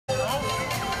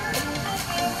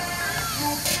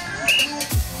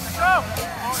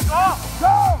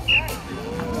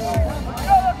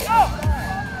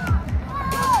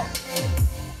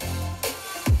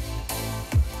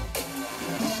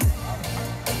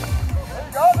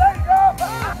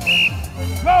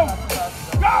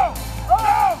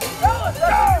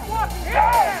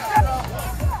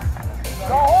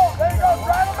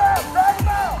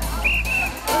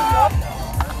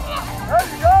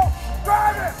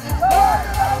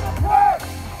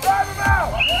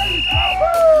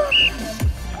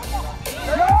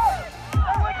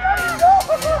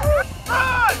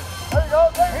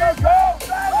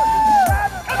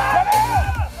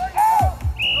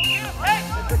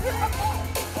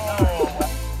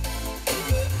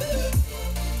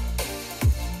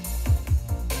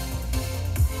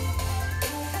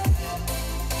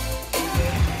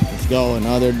Let's go,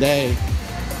 another day,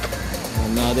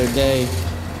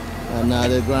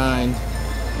 another grind.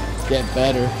 Get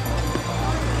better.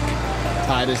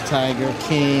 Titus Tiger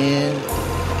Kim,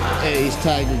 Ace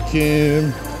Tiger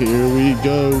Kim, here we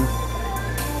go.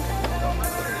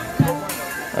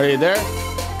 Are you there? I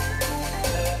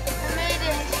made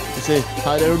it. You say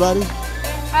hi to everybody?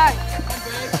 Hi.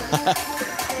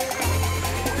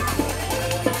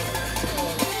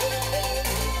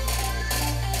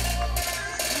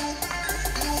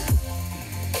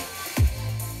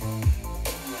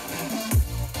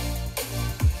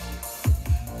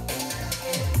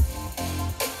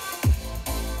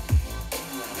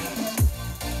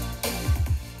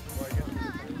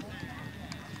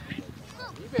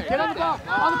 Get on the ball!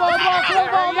 On the ball! On the ball! Get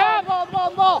on the ball! On the ball! On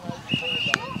the ball!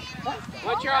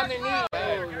 Once you're on their knees.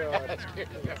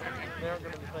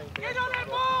 Get on that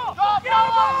ball! Get on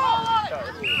the ball!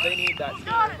 They need that.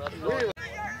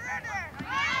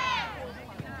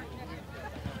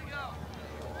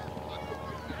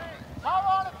 Follow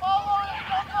on it! Follow on it!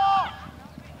 Go ball!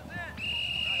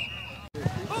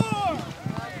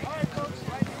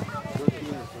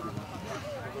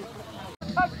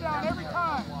 Touchdown every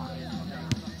time!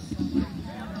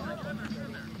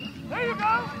 There you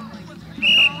go!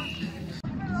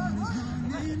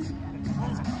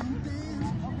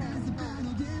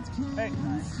 Hey.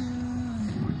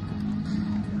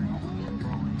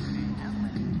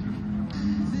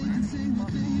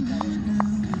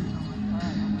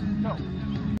 Go.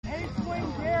 Hey, swing,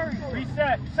 Gary.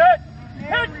 Reset. Set.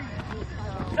 Hit.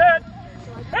 Set.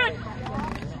 Hit.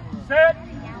 Set.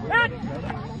 Hit.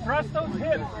 Thrust those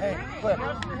hips. Hey, Cliff.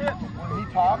 Thrust your hips. When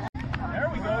he talks. There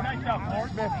we go. Nice job, Ford.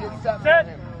 Smith, get set. Set.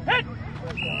 Hit.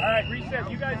 All right, reset.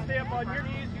 You guys stay up on your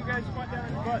knees. You guys squat down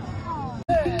in the butt.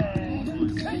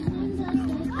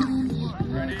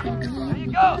 Ready? There you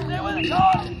go. Stay with it,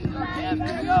 coach. Yeah,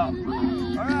 there you go.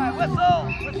 All right, whistle.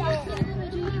 Whistle.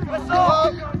 Whistle.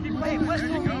 Hey,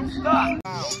 whistle. Stop.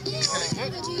 I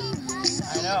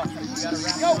know. You gotta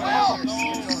wrap Go, Will.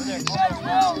 over there. Set,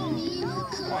 Will.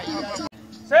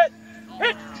 Set.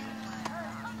 Hit.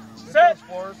 Set.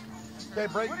 Okay,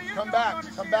 break. Come back.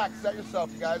 Come back. Set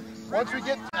yourself, you guys. Once we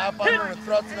get half under and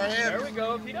thrust in our hands. There we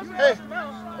go. If he doesn't Hey, have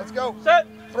mouse. let's go. Set.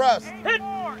 Thrust. Hit.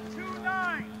 4, 2,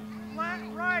 9. Flat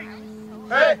right.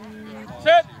 Hey.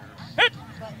 Set. Hit.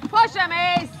 Push him,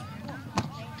 Ace.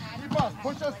 Keep us.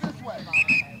 Push us this way.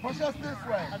 Push us this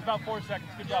way. That's about 4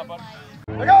 seconds. Good job, bud.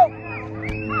 There we go. There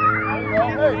you go.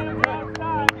 Hey.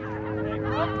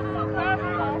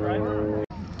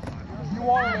 You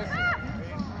want to listen.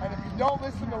 And if you don't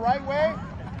listen the right way,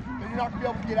 then you're not going to be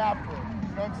able to get after it.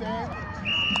 You know what I'm saying?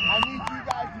 I need you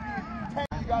guys to be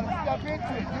intense. You got to step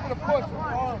into it. Give it a push with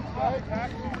your arms, right?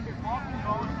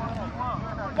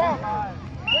 Go.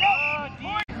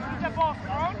 That ball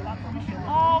thrown, we should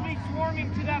all be swarming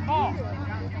to that ball.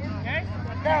 Okay?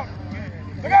 Down. There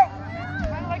we go.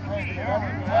 Kind of like a bee.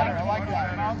 Better. I like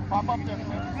that. Pop up there.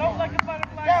 Float like a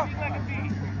butterfly, feed like a bee.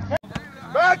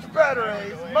 Much better,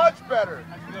 Ace. Much better.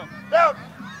 Down.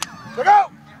 There we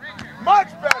go.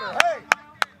 Much better. Hey.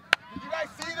 Did you guys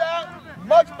see that?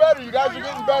 Much better. You guys are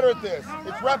getting better at this.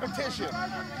 It's repetition.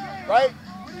 Right?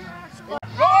 Go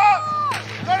up.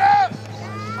 Go up.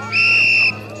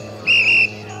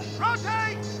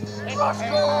 Rotate! Let's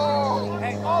go.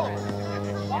 Hey, hold it.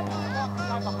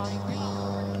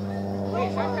 Wait,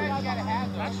 sometimes you gotta have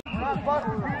that. We're not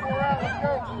busting people around. Let's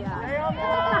go. Stay on the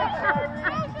line, Jerry.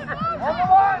 On the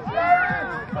line, Jerry.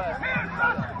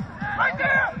 Right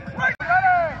there! Right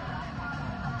there!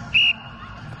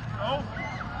 Go!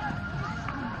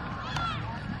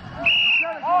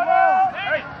 Oh, no!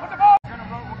 Hey, put the ball! We're gonna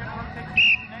rotate this.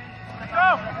 Let's go!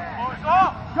 Boys,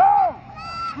 off! Go!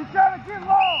 You gotta get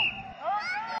low!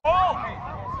 Oh!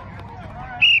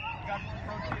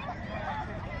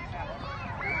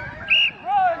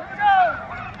 Run, here we go!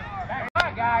 Back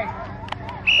on, guys.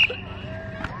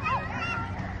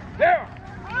 There!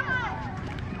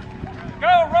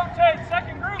 Go, rotate,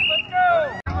 second group, let's go!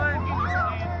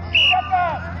 Step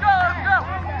up! Go, go!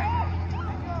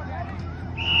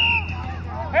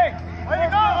 Hey, there you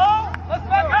go, oh! Let's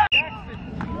back up!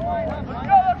 Let's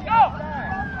go, let's go!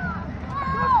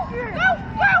 Go,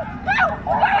 go, go, go!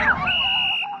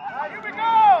 Here we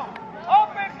go!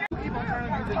 Open!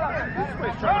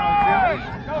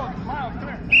 Go, Miles, come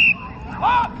here.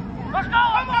 Up! Let's go,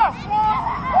 Emma!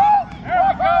 There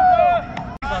we go,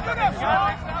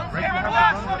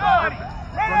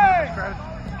 Ready!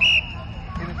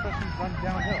 And especially run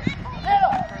downhill.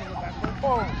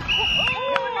 You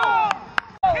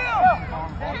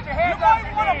might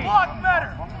want to block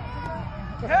better.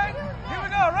 Okay? Here we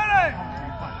go. Ready?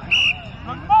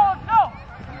 Look, ball, go.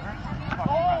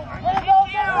 Let it go,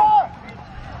 let it go.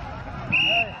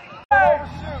 Hey.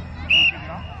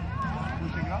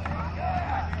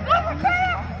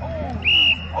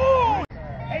 Ooh.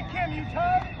 Hey, Kim, you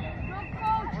tough?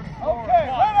 Okay,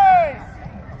 ready?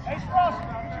 Hey, Frost,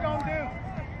 what you gonna do?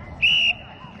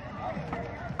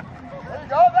 There you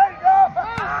go, there you go.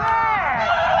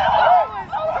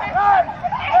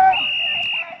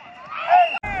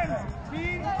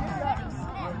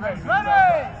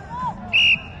 Ready?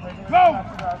 Go!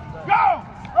 Go!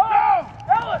 Go!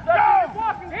 Ellis, go!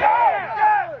 Walking.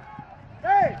 Yeah!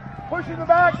 Hey, push in the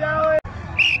back, Ellis.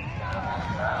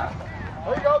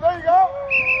 There you go, there you go.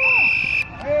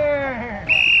 Hey.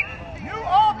 New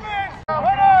offense.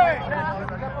 Ready?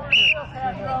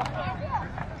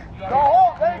 Go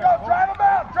hold, there you go. Drive him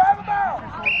out, drive him out.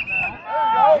 There you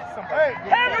go. Hey,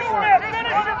 Henry Smith,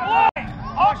 finish your play.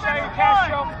 Offensive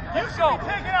line. You should be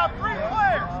taking out 3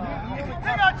 players. If you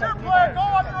take out your player, go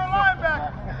up to a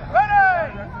linebacker.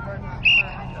 Ready?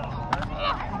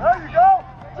 There you go.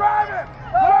 Drive him.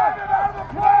 Drive him out of the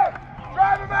play.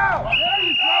 Drive him out. There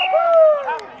you go.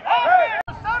 Hey,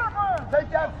 take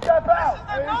that step out. This is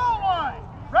the goal line.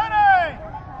 Ready?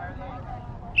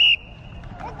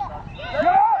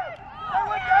 Go.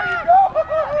 There you go.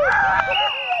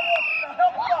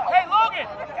 Hey, Logan.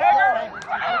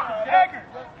 Egger.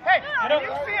 Hey, did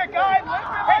you see a guy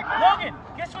limping? Hey, Logan,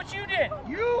 guess what you did?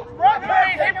 You brought him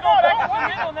back to the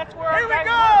middle, and that's where. Here we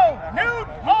go. New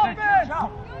offense.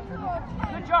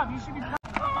 Good job. You should be.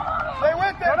 Stay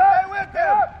with him. Stay with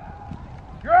him.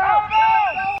 You're out.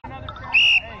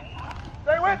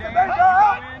 Stay with him. There you go.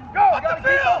 Go. Up the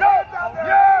field. Go.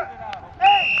 Yeah.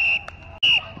 Hey.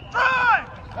 Drive.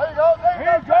 There you go. There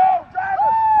you go. Drive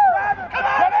him. Drive him. Come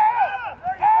on.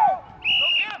 There you go. Go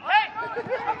get him. Hey.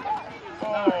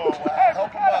 Oh, wow.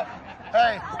 Help him up.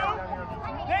 Hey.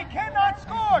 They cannot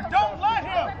score. Don't let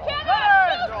him. Cannot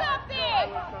do something.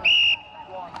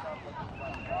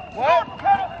 What?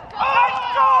 Nice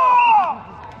score.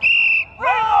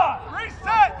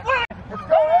 Reset. Let's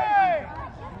go. Hey.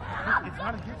 It's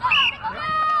not a good thing.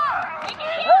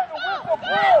 Hey, the whistle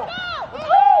blow.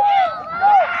 Let's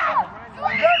go.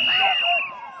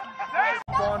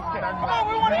 Come on,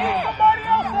 we want to get somebody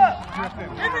else up.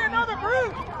 Give me another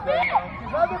group.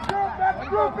 Another group, that's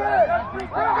group in. Let's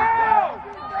go.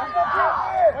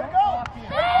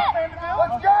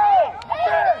 Let's go.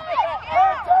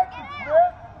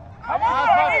 Come on,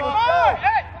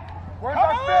 hey. Where's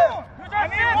our fifth?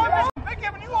 They're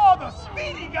giving you all the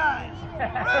speedy guys.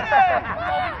 Ready?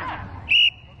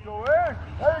 Go in.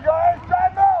 There you go. Hey,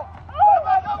 drive out. Drive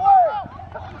out the play.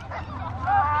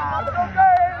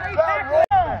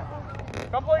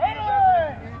 Come play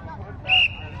defense.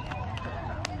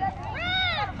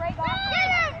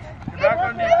 Get back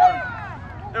on defense.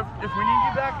 If we need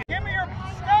you back, give me your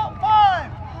scout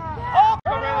 5. Oh,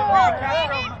 come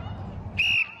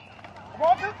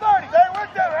on to 30. Stay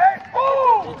with them, hey.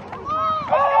 Ooh.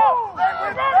 Oh, stay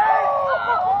with them.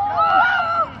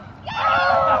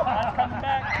 Coming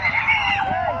back.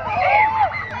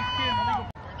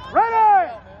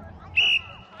 Ready.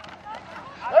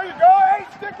 There you go, hey.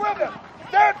 Stick with him.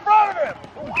 Stay in front of him.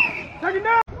 Take it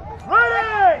down.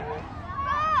 Ready.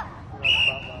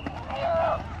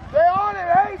 Stay on it,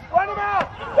 Ace. Run him out.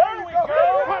 There you go.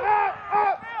 Run out.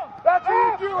 Up. That's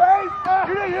what you do, Ace.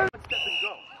 You didn't hear. Step and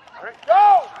go. All right. Go.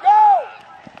 Go.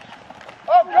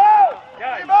 Oh, go.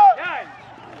 Keep up.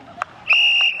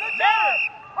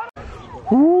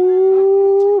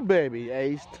 Ooh, Good job. baby.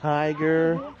 Ace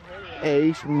Tiger.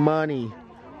 Ace money.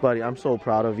 Buddy, I'm so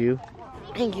proud of you.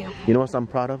 Thank you. You know what I'm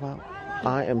proud of?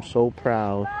 I am so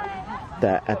proud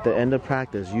that at the end of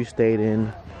practice, you stayed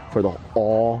in for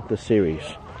all the series.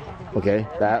 Okay,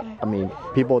 that, I mean,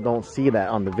 people don't see that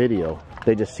on the video.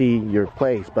 They just see your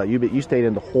plays, but you stayed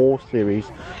in the whole series.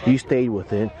 You stayed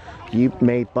with it. You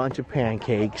made a bunch of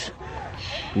pancakes.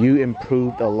 You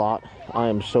improved a lot. I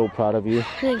am so proud of you.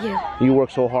 Thank you. You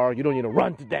work so hard. You don't need to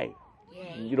run today.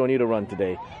 You don't need to run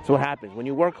today. So what happens? When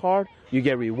you work hard, you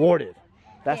get rewarded.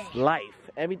 That's life.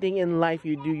 Everything in life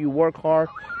you do, you work hard,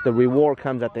 the reward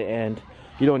comes at the end.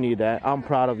 You don't need that. I'm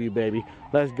proud of you, baby.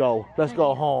 Let's go. Let's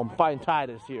go home. Find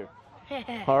Titus here.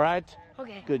 All right?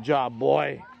 Okay. Good job,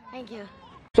 boy. Thank you.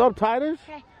 What's up, Titus?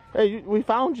 Hey, we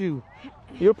found you.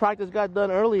 Your practice got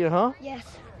done earlier, huh? Yes.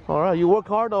 All right. You work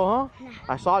hard, though, huh? No.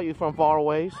 I saw you from far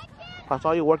ways. I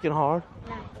saw you working hard.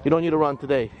 No. You don't need to run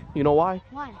today. You know why?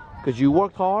 Why? Because you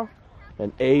worked hard,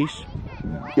 and Ace,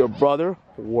 your brother,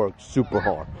 worked super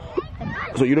hard.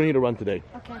 So you don't need to run today.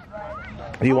 Okay.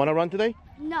 Do you want to run today?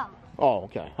 No. Oh,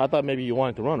 okay. I thought maybe you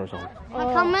wanted to run or something.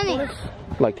 Like how many?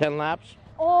 Like 10 laps?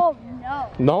 Oh, no.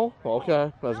 No?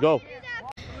 Okay, let's go.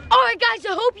 Alright guys,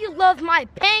 I hope you love my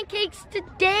pancakes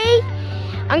today.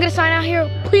 I'm gonna sign out here.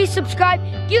 Please subscribe,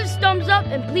 give us a thumbs up,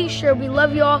 and please share. We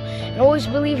love you all, and always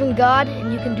believe in God,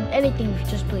 and you can do anything if you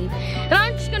just believe. And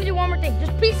I'm just gonna do one more thing.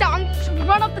 Just peace out. I'm just gonna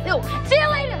run up the hill. See you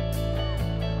later.